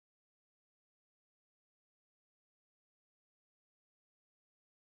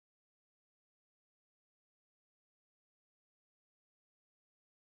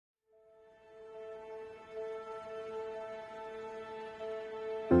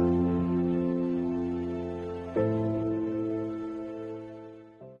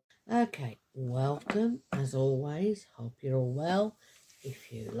as always, hope you're all well.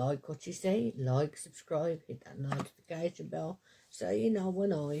 If you like what you see, like, subscribe, hit that notification bell so you know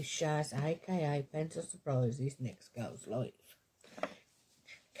when I, Shaz, aka Pencil Surprises, next goes live.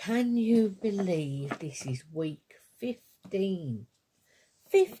 Can you believe this is week 15?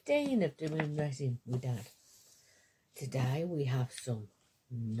 15 of doing Resin with Dad. Today we have some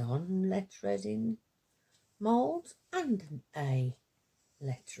non-Let's Resin moulds and a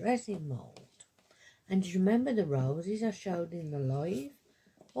Let's Resin mould. And do you remember the roses I showed in the live?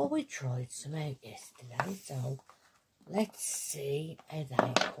 Well, we tried some out yesterday, so let's see how they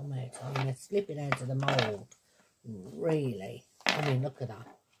come out. I mean, let's slip it out of the mould. Really, I mean, look at that.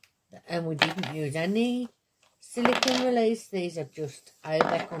 And we didn't use any silicone release. These are just how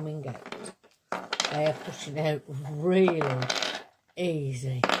they're coming out. They are pushing out really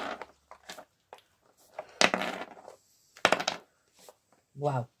easy.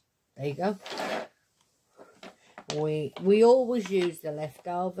 Wow, there you go. We always use the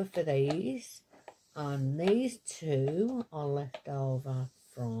leftover for these, and these two are left over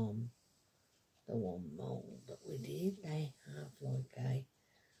from the one mould that we did. They have like a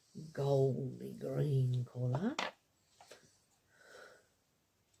goldy green colour,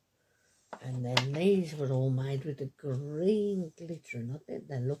 and then these were all made with the green glitter, and I think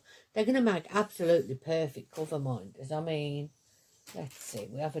they're going to make absolutely perfect cover minders. I mean, let's see,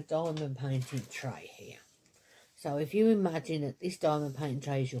 we have a diamond painting tray here. So if you imagine that this diamond painting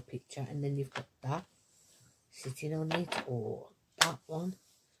tray is your picture, and then you've got that sitting on it, or that one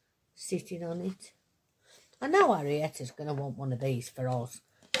sitting on it. I know Harrietta's going to want one of these for us.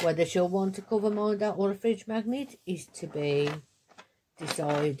 Whether she'll want a cover minder or a fridge magnet is to be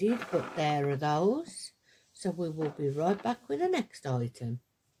decided, but there are those. So we will be right back with the next item.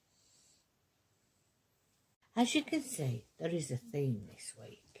 As you can see, there is a theme this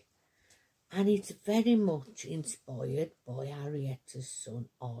week. And it's very much inspired by Harrietta's son,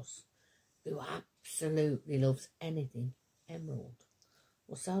 Oz, who absolutely loves anything emerald.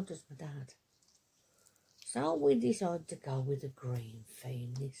 Well, so does my dad. So we decided to go with a green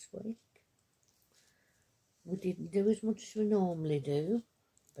theme this week. We didn't do as much as we normally do,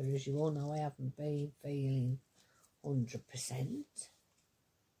 but as you all know, I haven't been feeling 100%.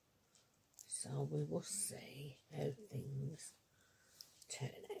 So we will see how things turn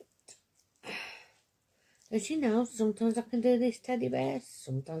out. As you know, sometimes I can do this teddy bear,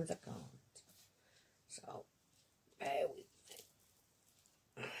 sometimes I can't. So, bear with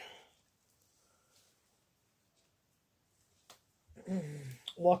me.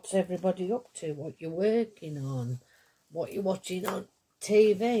 What's everybody up to? What you're working on? What you're watching on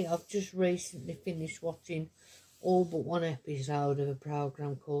TV? I've just recently finished watching all but one episode of a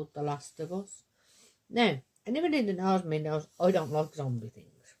programme called The Last of Us. Now, anybody that knows me knows I don't like zombie things.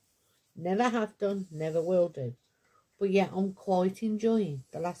 Never have done, never will do. But yeah, I'm quite enjoying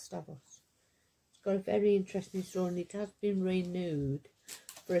The Last of Us. It's got a very interesting story, and it has been renewed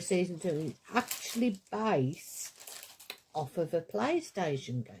for a season 2. It's actually based off of a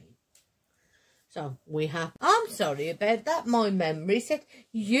PlayStation game. So we have... I'm sorry about that. My memory said,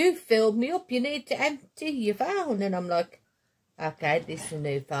 you filled me up. You need to empty your phone. And I'm like, okay, this is a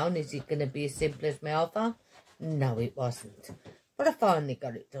new phone. Is it going to be as simple as my old phone? No, it wasn't. But I finally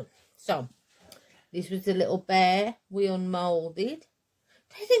got it done. So, this was the little bear we unmoulded.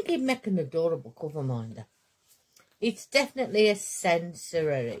 I think it'd make an adorable cover minder. It's definitely a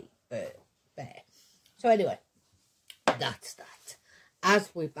sensory bear. So anyway, that's that.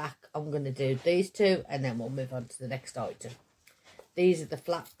 As we're back, I'm going to do these two, and then we'll move on to the next item. These are the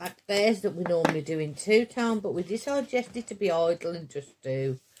flat back bears that we normally do in two-tone, but we decided yesterday to be idle and just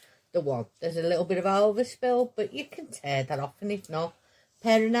do the one. There's a little bit of overspill, but you can tear that off, and if not,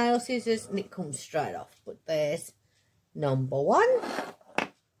 pair of nail scissors and it comes straight off. But there's number 1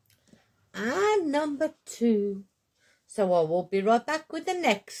 and number 2. So I will be right back with the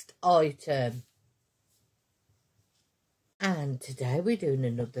next item. And today we're doing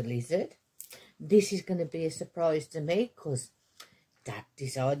another lizard. This is going to be a surprise to me because Dad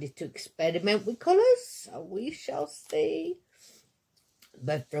decided to experiment with colours. So we shall see.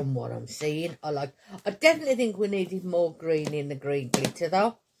 But from what I'm seeing, I definitely think we needed more green in the green glitter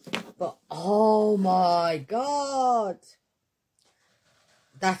though. But oh my god,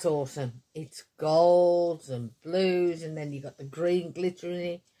 that's awesome. It's golds and blues, and then you got the green glitter in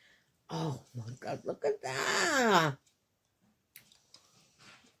it. Oh my god, look at that.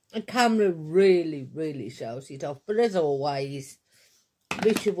 The camera really shows it off. But as always,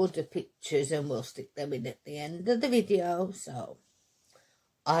 Richard will do pictures and we'll stick them in at the end of the video. So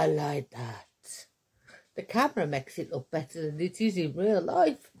I like that. The camera makes it look better than it is in real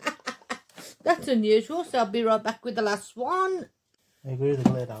life. That's unusual, so I'll be right back with the last one. I agree with the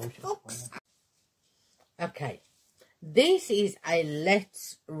glare out. Okay, this is a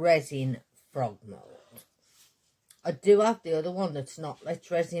Let's Resin frog mould. I do have the other one that's not Let's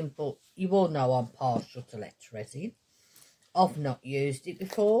Resin, but you all know I'm partial to Let's Resin. I've not used it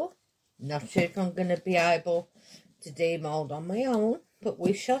before. Not sure if I'm going to be able to demould on my own, but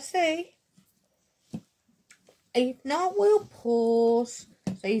we shall see. If not, we'll pause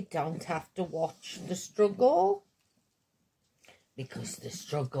so you don't have to watch the struggle. Because the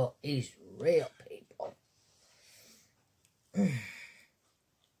struggle is real, people.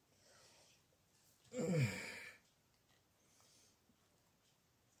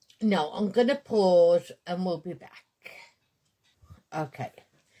 No, I'm going to pause and we'll be back. Okay,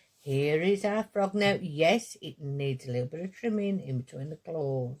 here is our frog now. Yes, it needs a little bit of trimming in between the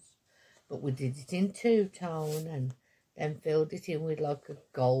claws. But we did it in two-tone and then filled it in with like a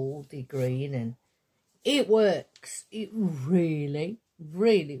goldy green. And it works. It really,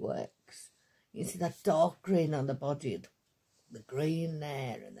 really works. You see that dark green on the body, the green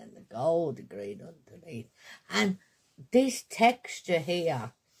there, and then the goldy green underneath. And this texture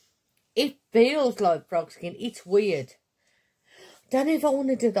here, it feels like frog skin. It's weird. Don't know if I want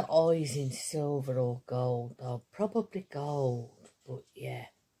to do the eyes in silver or gold, though. Probably gold, but yeah,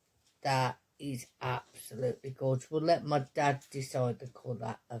 that is absolutely gorgeous. We'll let my dad decide the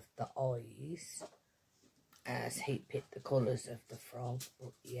colour of the eyes as he picked the colours of the frog,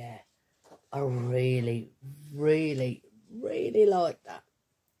 but yeah, I really, really, really like that.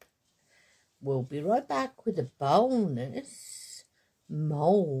 We'll be right back with a bonus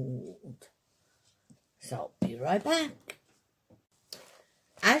mould. So I'll be right back.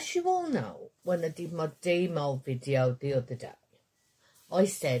 As you all know, when I did my demould video the other day, I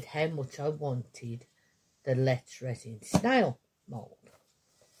said how much I wanted the Let's Resin snail mould.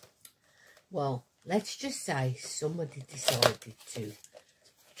 Well, let's just say somebody decided to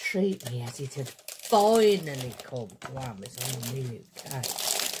treat me as it had finally come to Amazon in the UK.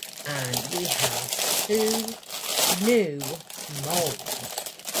 And we have 2 new moulds.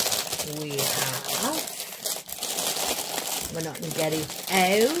 We have, when I can get it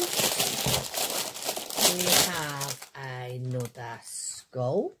out, we have another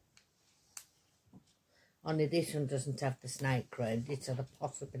skull. Only this one doesn't have the snake crown, so the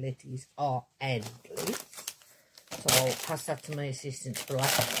possibilities are endless. So I'll pass that to my assistant for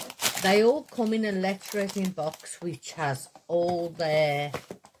that. They all come in a Let's Resin box which has all their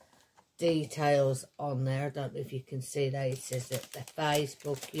details on there. I don't know if you can see that. It says that they're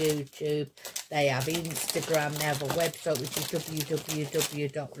Facebook, YouTube, they have Instagram, they have a website which is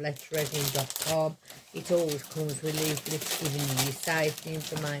www.letsresin.com. It always comes with leaflets giving you your safety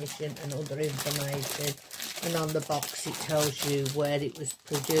information and other information, and on the box it tells you where it was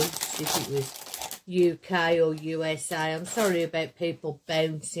produced, if it was UK or USA. I'm sorry about people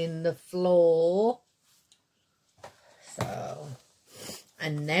bouncing the floor. So,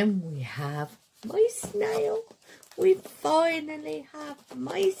 and then we have my snail. We finally have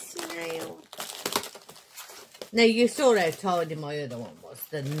my snail. Now, you saw how tiny my other one was,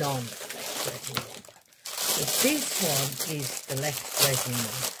 the non-Let's Resin one. But this one is the Let's Resin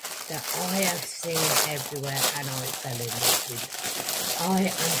one that I have seen everywhere and I fell in love with.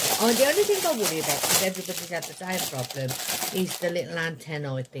 The only thing I worry about, because everybody's had the same problem, is the little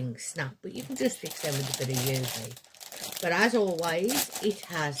antennae things snap. But you can just fix them with a bit of UV. But as always, it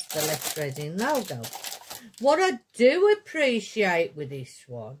has the Let's Resin logo. What I do appreciate with this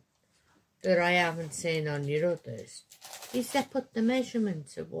one, that I haven't seen on your others, is they put the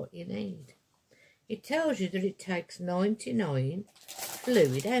measurements of what you need. It tells you that it takes 99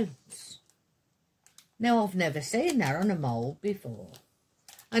 fluid ounce. Now, I've never seen that on a mould before.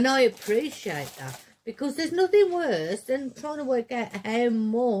 And I appreciate that, because there's nothing worse than trying to work out how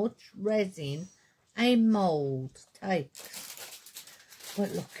much resin a mould takes.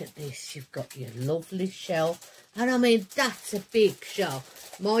 But look at this, you've got your lovely shell. And I mean, that's a big shell.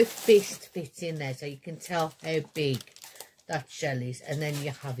 My fist fits in there, so you can tell how big that shell is. And then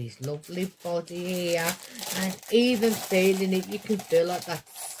you have his lovely body here. And even feeling it, you can feel like that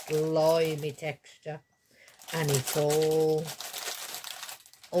slimy texture. And it's all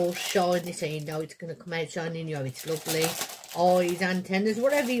shiny, so you know it's going to come out shiny. You know it's lovely. Eyes, antennas,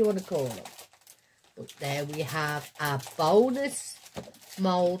 whatever you want to call them. But there we have our bonus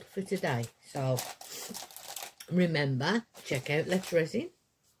mould for today. So remember, check out Let's Resin,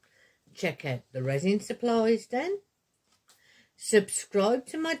 check out the Resin Supplies Den, subscribe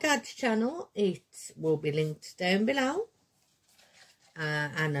to my dad's channel, it will be linked down below,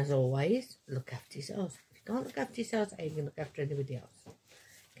 and as always, look after yourselves. If you can't look after yourselves, how are you going to look after anybody else?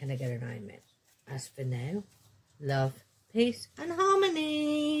 Can I get an amen? as for now, love, peace and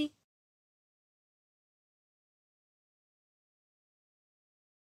harmony.